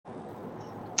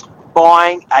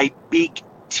buying a big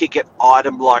ticket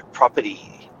item like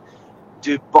property,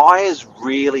 do buyers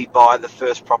really buy the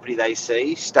first property they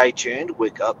see? Stay tuned.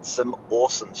 We've got some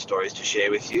awesome stories to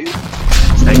share with you.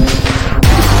 Stay tuned.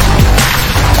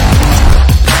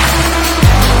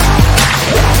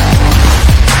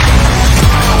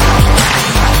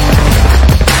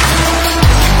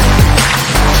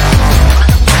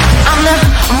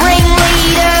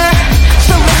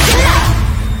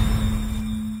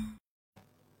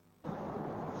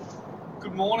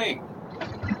 Good morning.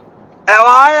 How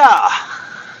are ya?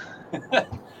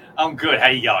 I'm good. How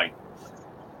you going?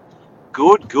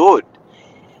 Good.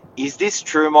 Is this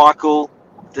true, Michael?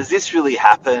 Does this really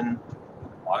happen?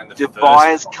 Do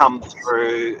buyers come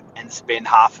through and spend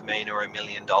 $500,000 or $1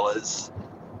 million?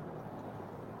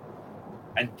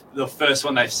 And the first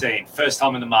one they've seen, first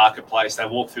time in the marketplace, they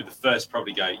walk through the first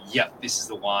property, go, yep, this is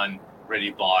the one, ready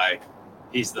to buy.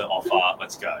 Here's the offer,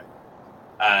 let's go.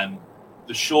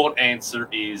 The short answer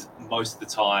is most of the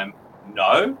time,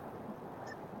 no.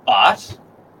 But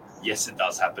yes, it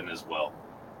does happen as well.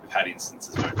 We've had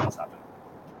instances where it does happen.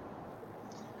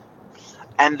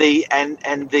 And the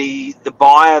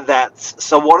buyer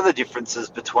so what are the differences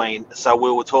between, so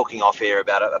we were talking off air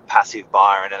about a passive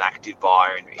buyer and an active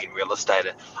buyer in real estate.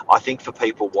 I think for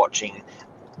people watching,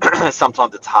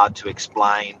 sometimes it's hard to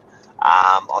explain.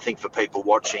 I think for people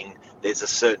watching, there's a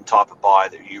certain type of buyer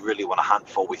that you really want to hunt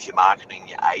for with your marketing,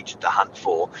 your agent to hunt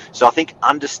for. So I think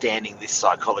understanding this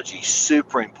psychology is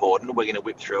super important. We're going to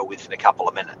whip through it within a couple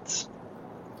of minutes.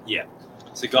 Yeah.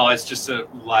 So guys, just to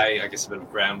lay, I guess, a bit of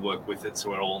groundwork with it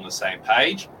so we're all on the same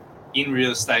page. In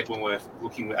real estate, when we're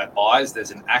looking at buyers,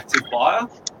 there's an active buyer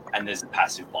and there's a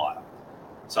passive buyer.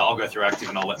 So I'll go through active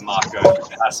and I'll let Mark go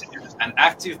through passive. An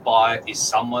active buyer is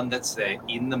someone that's there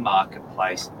in the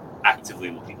marketplace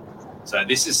actively looking. So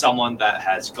this is someone that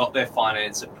has got their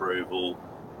finance approval,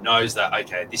 knows that,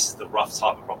 okay, this is the rough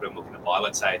type of property I'm looking to buy.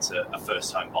 Let's say it's a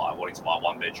first home buyer wanting to buy a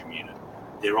one-bedroom unit.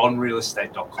 They're on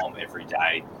realestate.com every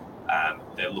day.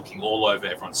 They're looking all over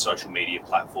everyone's social media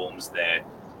platforms. They're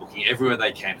looking everywhere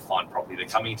they can to find property. They're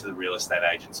coming to the real estate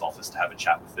agent's office to have a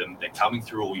chat with them. They're coming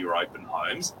through all your open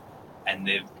homes, and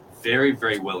they're very,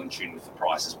 very well in tune with the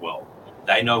price as well.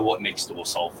 They know what next door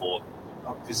sold for.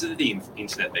 Because of the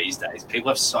internet these days, people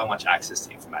have so much access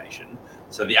to information.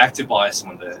 So the active buyer is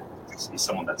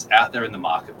someone that's out there in the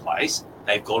marketplace.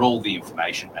 They've got all the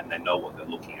information and they know what they're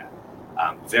looking at.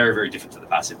 Very, very different to the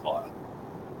passive buyer.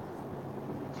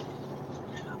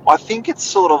 I think it's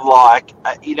sort of like,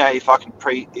 if I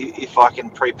can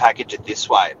pre-package it this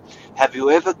way. Have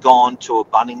you ever gone to a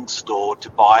Bunnings store to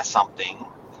buy something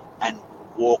and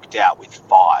walked out with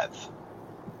 5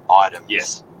 items?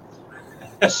 Yes.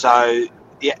 So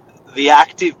the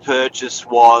active purchase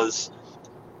was,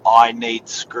 I need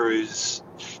screws.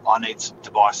 I need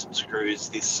to buy some screws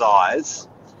this size.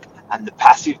 And the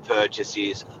passive purchase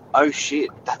is, oh shit,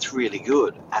 that's really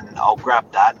good, and I'll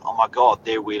grab that. Oh my god,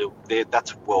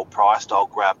 that's well priced. I'll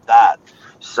grab that.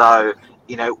 So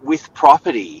with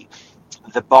property,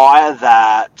 the buyer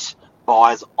that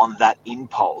buys on that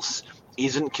impulse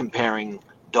isn't comparing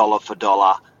dollar for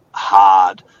dollar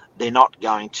hard. They're not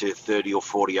going to 30 or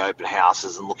 40 open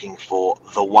houses and looking for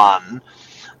the one.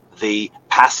 The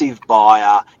passive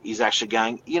buyer is actually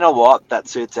going, you know what, that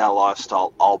suits our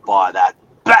lifestyle, I'll buy that.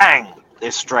 Bang!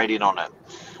 They're straight in on it.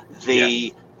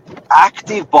 The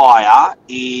active buyer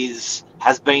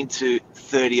has been to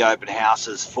 30 open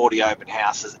houses, 40 open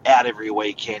houses, out every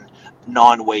weekend,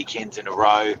 9 weekends in a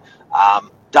row,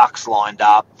 ducks lined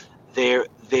up. They're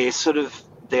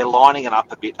lining it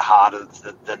up a bit harder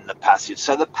than the passive.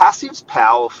 So the passive's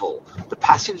powerful. The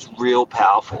passive's real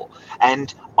powerful.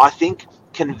 And I think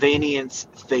convenience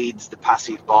feeds the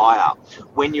passive buyer.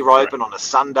 When you're open on a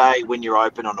Sunday, when you're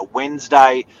open on a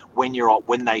Wednesday, when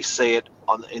they see it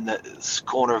in the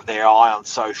corner of their eye on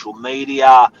social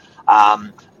media,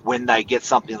 when they get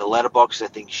something in the letterbox, they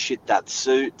think, shit, that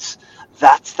suits.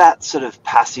 That's that sort of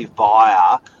passive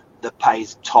buyer that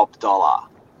pays top dollar.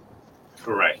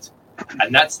 Correct.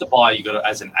 And that's the buyer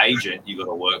as an agent, you got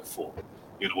to work for.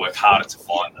 You got to work harder to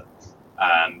find them.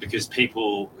 Because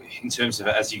people, in terms of,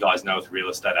 as you guys know, with real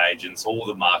estate agents, all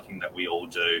the marketing that we all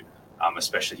do,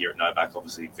 especially here at Novak,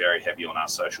 obviously very heavy on our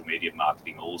social media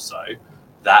marketing also.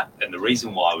 And the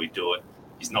reason why we do it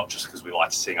is not just because we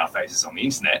like seeing our faces on the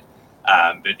internet,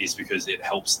 but is because it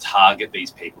helps target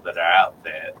these people that are out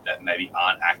there that maybe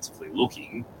aren't actively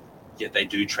looking, yet they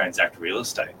do transact real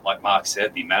estate. Like Mark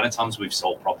said, the amount of times we've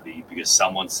sold property because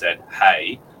someone said,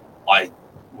 hey, I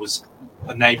was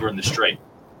a neighbour in the street,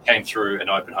 came through an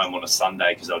open home on a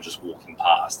Sunday because they were just walking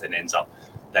past, and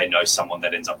they know someone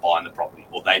that ends up buying the property,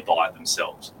 or they buy it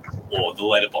themselves. or the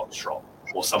letterbox drop,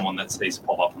 or someone that sees it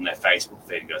pop up on their Facebook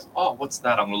feed and goes, oh, what's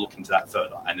that? I'm going to look into that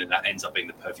further. And then that ends up being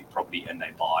the perfect property and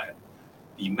they buy it.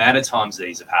 The amount of times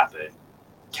these have happened,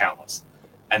 countless.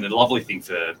 And the lovely thing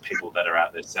for people that are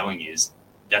out there selling is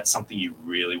that's something you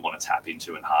really want to tap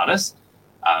into and harness,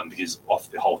 because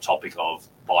off the whole topic of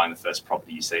buying the first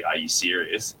property you see, are you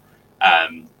serious?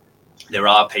 There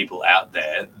are people out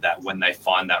there that when they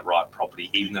find that right property,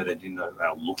 even though they didn't know they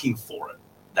were looking for it,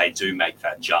 they do make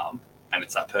that jump, and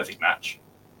it's that perfect match.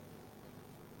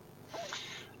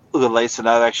 Look at Lisa. They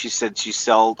actually said she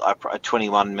sold a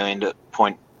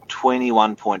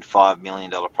 $21.5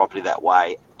 million property that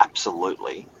way.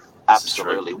 Absolutely.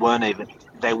 They weren't even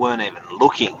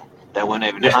looking. They weren't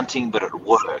even hunting, but it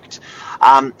worked.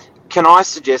 Can I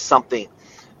suggest something?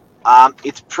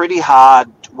 It's pretty hard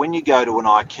when you go to an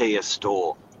IKEA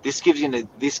store. This gives you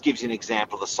an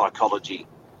example of the psychology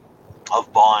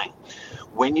of buying.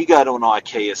 When you go to an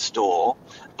IKEA store,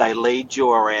 they lead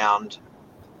you around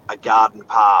a garden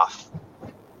path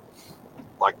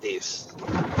like this.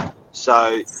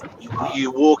 So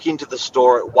you walk into the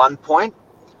store at one point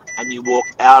and you walk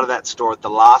out of that store at the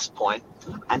last point,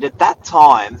 and at that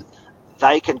time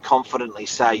they can confidently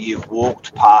say you've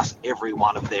walked past every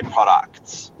one of their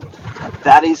products.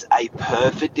 That is a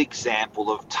perfect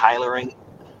example of tailoring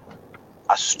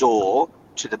a store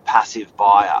to the passive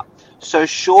buyer. So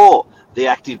sure, the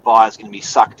active buyer is going to be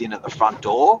sucked in at the front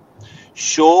door.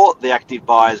 Sure, the active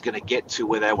buyer is going to get to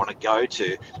where they want to go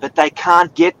to, but they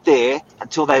can't get there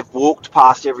until they've walked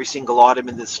past every single item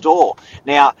in the store.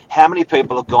 Now, how many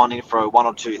people have gone in for one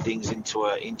or two things into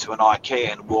an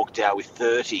IKEA and walked out with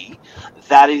 30?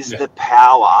 That is the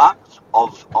power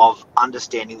of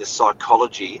understanding the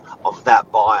psychology of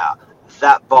that buyer.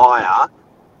 That buyer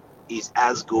is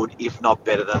as good, if not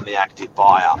better, than the active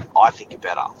buyer. I think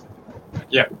better.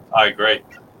 Yeah, I agree.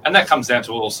 And that comes down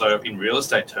to also in real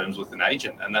estate terms with an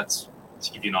agent. And that's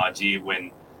to give you an idea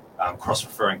when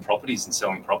cross-referring properties and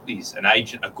selling properties.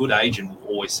 A good agent will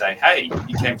always say, hey,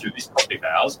 you came through this property of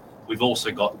ours. We've also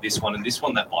got this one and this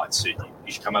one that might suit you.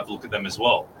 You should come have a look at them as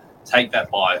well. Take that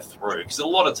buyer through. Because a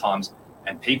lot of times,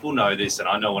 and people know this, and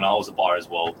I know when I was a buyer as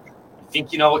well, you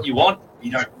think you know what you want.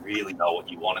 You don't really know what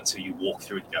you want until you walk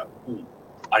through it and go, ooh,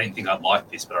 I didn't think I'd like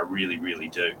this, but I really, really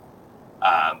do.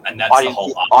 And that's the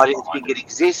whole I didn't think it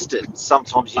existed.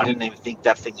 Sometimes you didn't even think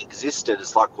that thing existed.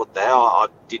 It's like, what the hell? I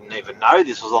didn't even know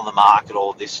this was on the market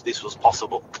or this was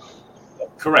possible.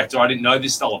 Correct. Or I didn't know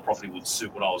this style of property would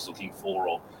suit what I was looking for,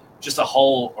 or just a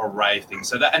whole array of things.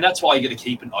 So that's why you got to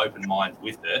keep an open mind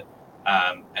with it.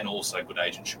 And also a good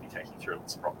agent should be taking through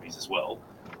its properties as well.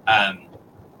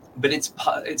 But it's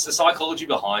the psychology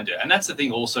behind it. And that's the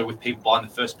thing also with people buying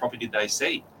the first property they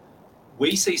see.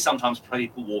 We see sometimes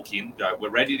people walk in, go, we're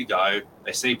ready to go.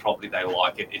 They see property, they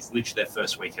like it. It's literally their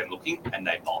first weekend looking, and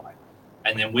they buy.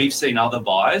 And then we've seen other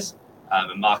buyers,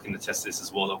 and Mark can attest this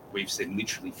as well, that we've seen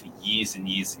literally for years and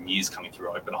years and years coming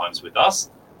through open homes with us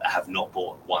that have not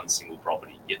bought one single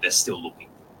property, yet they're still looking.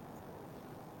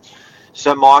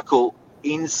 So, Michael,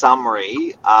 in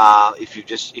summary, if you've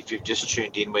just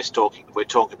tuned in, we're talking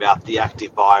about the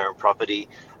active buyer and property,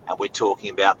 and we're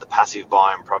talking about the passive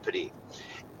buyer and property.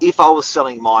 If I was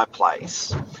selling my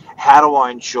place, how do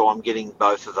I ensure I'm getting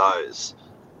both of those?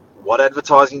 What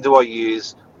advertising do I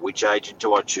use? Which agent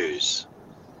do I choose?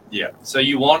 Yeah, so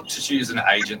you want to choose an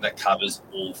agent that covers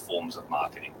all forms of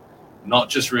marketing, not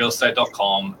just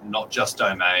realestate.com, not just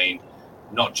domain,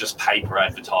 not just paper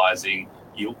advertising,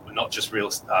 not just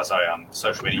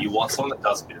social media. You want someone that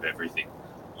does a bit of everything.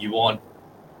 You want,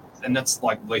 and that's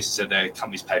like Lisa said, their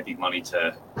companies pay big money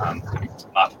to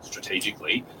market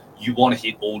strategically. You want to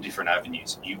hit all different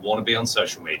avenues. You want to be on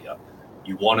social media.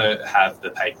 You want to have the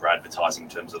paper advertising in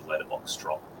terms of letterbox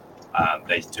drop.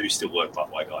 They do still work, by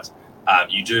the way, guys.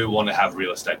 You do want to have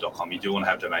realestate.com. You do want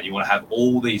to have domain. You want to have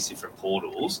all these different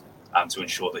portals to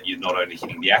ensure that you're not only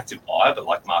hitting the active buyer, but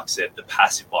like Mark said, the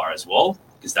passive buyer as well,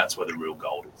 because that's where the real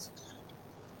gold is.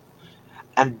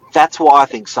 And that's why I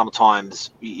think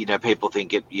sometimes, people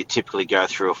think you typically go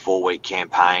through a 4-week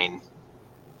campaign,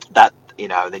 that,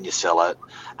 then you sell it,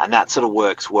 and that sort of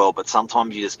works well. But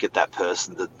sometimes you just get that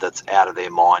person that's out of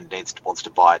their mind, wants to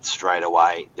buy it straight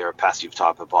away. They're a passive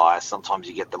type of buyer. Sometimes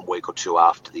you get them a week or two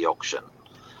after the auction.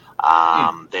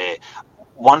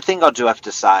 One thing I do have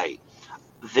to say,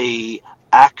 the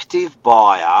active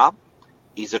buyer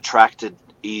is attracted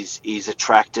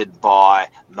by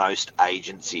most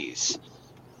agencies.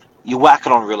 You whack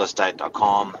it on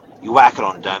realestate.com, you whack it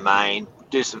on domain,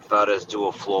 do some photos, do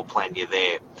a floor plan, you're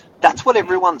there. That's what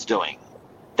everyone's doing.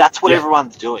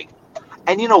 Everyone's doing.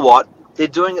 And you know what? They're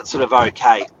doing it sort of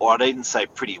okay, or I'd even say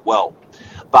pretty well.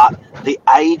 But the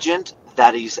agent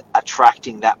that is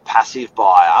attracting that passive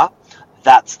buyer,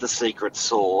 that's the secret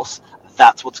sauce.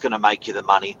 That's what's going to make you the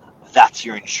money. That's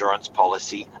your insurance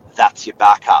policy. That's your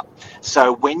backup.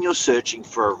 So when you're searching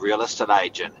for a real estate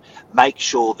agent, make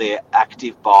sure their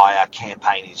active buyer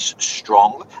campaign is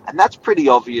strong. And that's pretty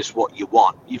obvious what you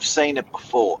want. You've seen it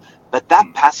before. But that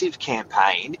passive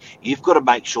campaign, you've got to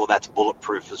make sure that's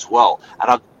bulletproof as well. And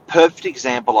a perfect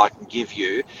example I can give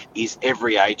you is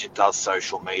every agent does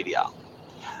social media,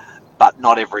 but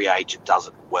not every agent does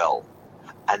it well.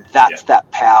 And that's that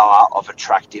power of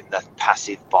attracting the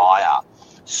passive buyer.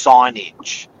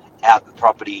 Signage out the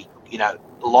property,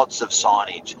 lots of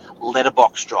signage,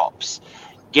 letterbox drops,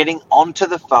 getting onto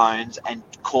the phones and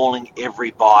calling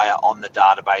every buyer on the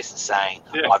database and saying,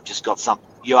 I've just got something.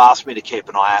 You asked me to keep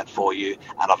an eye out for you,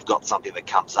 and I've got something that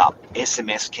comes up.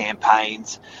 SMS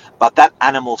campaigns, but that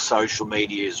animal social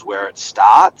media is where it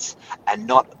starts, and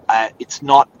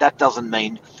that doesn't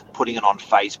mean putting it on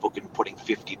Facebook and putting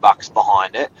 $50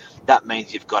 behind it. That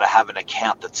means you've got to have an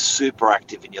account that's super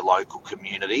active in your local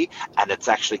community, and it's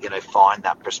actually going to find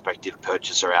that prospective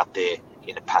purchaser out there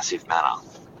in a passive manner.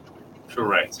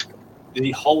 Correct.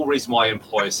 The whole reason why I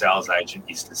employ a sales agent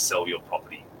is to sell your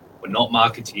property. We're not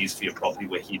marketeers for your property.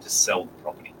 We're here to sell the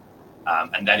property.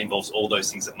 And that involves all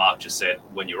those things that Mark just said.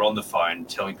 When you're on the phone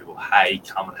telling people, hey,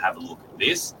 come and have a look at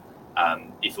this.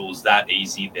 If it was that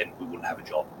easy, then we wouldn't have a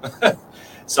job.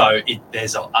 So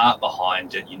there's an art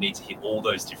behind it. You need to hit all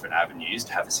those different avenues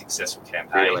to have a successful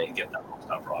campaign and get that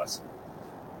long-term price.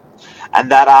 And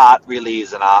that art really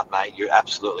is an art, mate. You're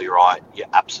absolutely right.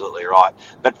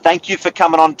 But thank you for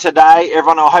coming on today,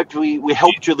 everyone. I hope we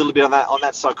helped you a little bit on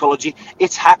that psychology.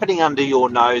 It's happening under your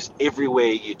nose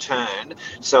everywhere you turn.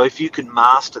 So if you can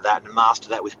master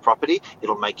that with property,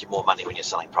 it'll make you more money when you're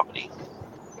selling property.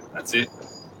 That's it.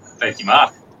 Thank you,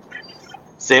 Mark.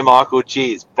 See you, Michael.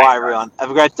 Cheers. Bye, everyone. Have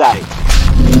a great day.